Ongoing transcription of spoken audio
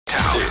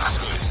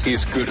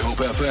This is Good Hope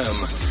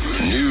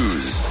FM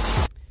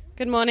News.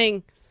 Good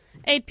morning.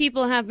 8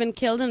 people have been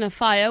killed in a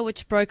fire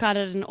which broke out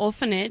at an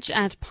orphanage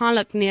at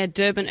Parlock near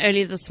Durban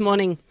early this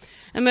morning.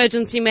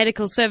 Emergency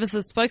Medical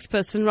Services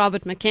spokesperson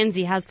Robert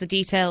McKenzie has the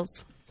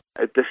details.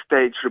 At this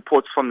stage,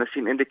 reports from the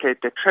scene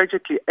indicate that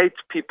tragically 8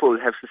 people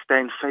have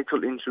sustained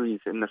fatal injuries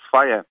in this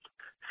fire.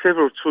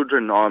 Several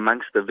children are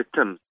amongst the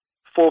victims.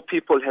 4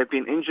 people have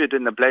been injured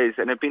in the blaze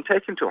and have been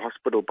taken to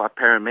hospital by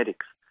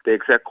paramedics. The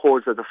exact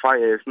cause of the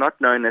fire is not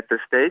known at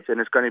this stage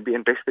and is going to be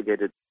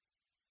investigated.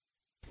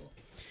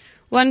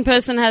 1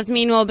 person has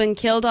meanwhile been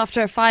killed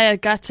after a fire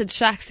gutted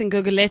shacks in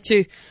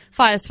Gugulethu.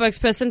 Fire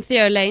spokesperson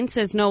Theo Lane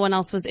says no one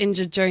else was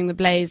injured during the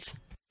blaze.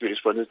 We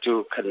responded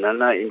to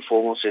Kanana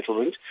informal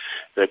settlement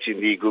that's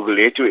in the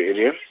Gugulethu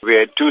area. We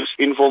had 2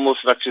 informal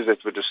structures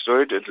that were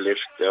destroyed. It left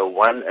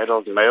 1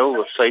 adult male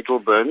with fatal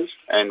burns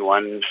and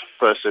 1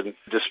 person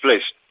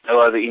displaced.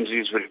 No other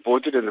injuries were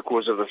reported and the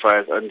cause of the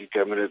fire is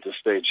undetermined at this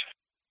stage.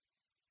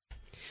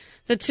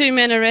 The 2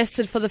 men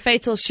arrested for the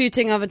fatal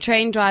shooting of a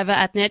train driver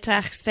at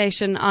Netrach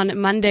station on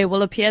Monday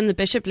will appear in the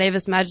Bishop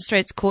Lavis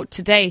Magistrates Court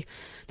today.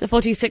 The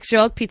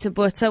 46-year-old Peter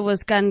Botha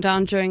was gunned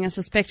down during a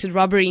suspected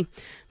robbery.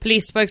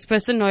 Police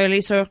spokesperson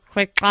Noyoliso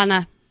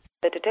Kwekana.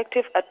 The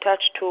detective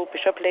attached to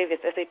Bishop Lavis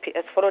SAP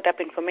has followed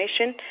up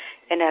information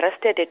and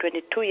arrested a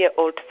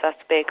 22-year-old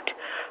suspect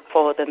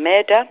for the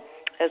murder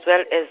as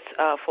well as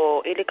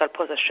for illegal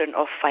possession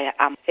of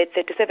firearm. A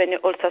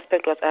 37-year-old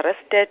suspect was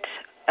arrested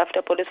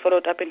after police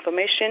followed up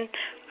information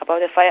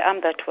about a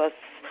firearm that was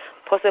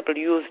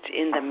possibly used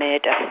in the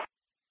murder.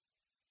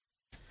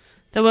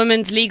 The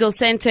Women's Legal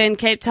Centre in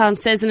Cape Town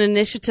says an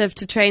initiative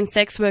to train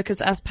sex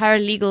workers as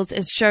paralegals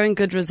is showing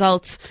good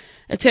results.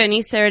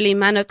 Attorney Sarah Lee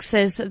Mannock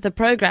says the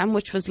program,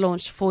 which was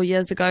launched 4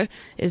 years ago,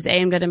 is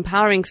aimed at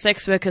empowering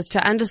sex workers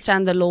to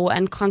understand the law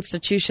and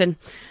constitution.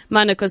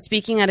 Mannock was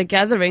speaking at a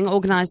gathering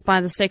organised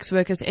by the Sex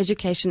Workers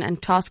Education and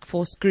Task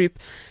Force group.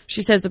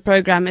 She says the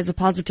program is a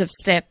positive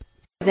step.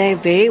 They're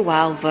very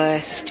well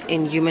versed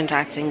in human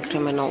rights and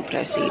criminal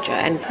procedure,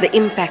 and the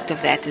impact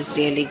of that is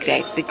really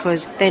great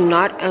because they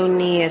not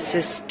only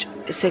assist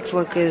sex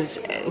workers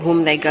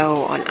whom they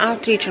go on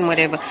outreach and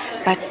whatever,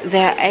 but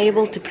they're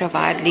able to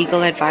provide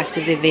legal advice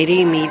to their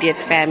very immediate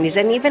families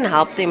and even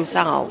help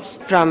themselves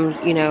from,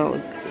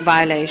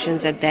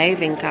 violations that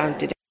they've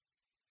encountered.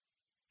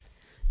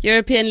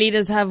 European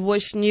leaders have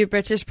wished new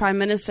British Prime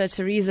Minister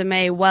Theresa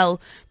May well,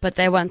 but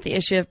they want the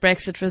issue of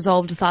Brexit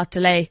resolved without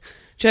delay.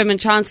 German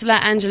Chancellor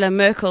Angela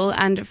Merkel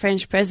and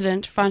French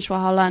President François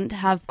Hollande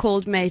have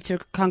called May to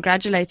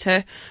congratulate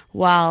her,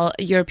 while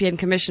European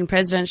Commission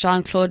President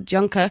Jean-Claude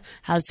Juncker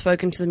has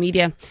spoken to the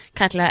media.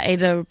 Katla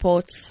Ada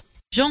reports.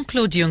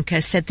 Jean-Claude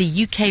Juncker said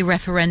the UK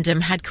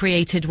referendum had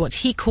created what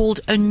he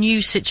called a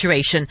new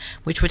situation,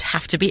 which would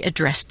have to be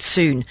addressed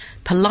soon.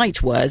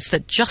 Polite words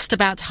that just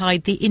about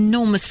hide the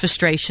enormous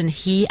frustration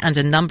he and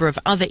a number of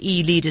other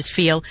EU leaders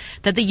feel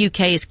that the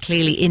UK is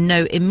clearly in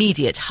no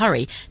immediate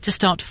hurry to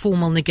start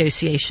formal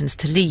negotiations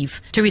to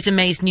leave. Theresa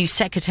May's new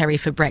secretary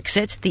for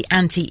Brexit, the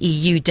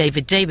anti-EU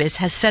David Davis,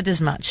 has said as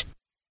much.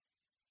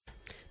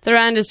 The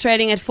rand is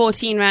trading at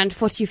 14 rand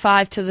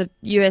 45 to the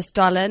US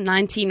dollar,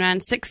 19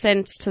 rand 6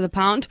 cents to the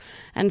pound,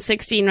 and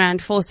 16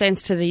 rand 4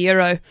 cents to the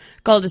euro.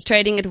 Gold is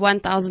trading at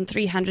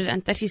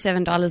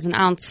 $1,337 an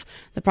ounce.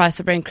 The price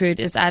of Brent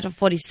crude is at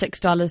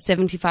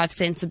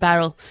 $46.75 a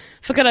barrel.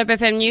 For Good Hope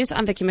FM News,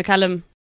 I'm Vicky McCallum.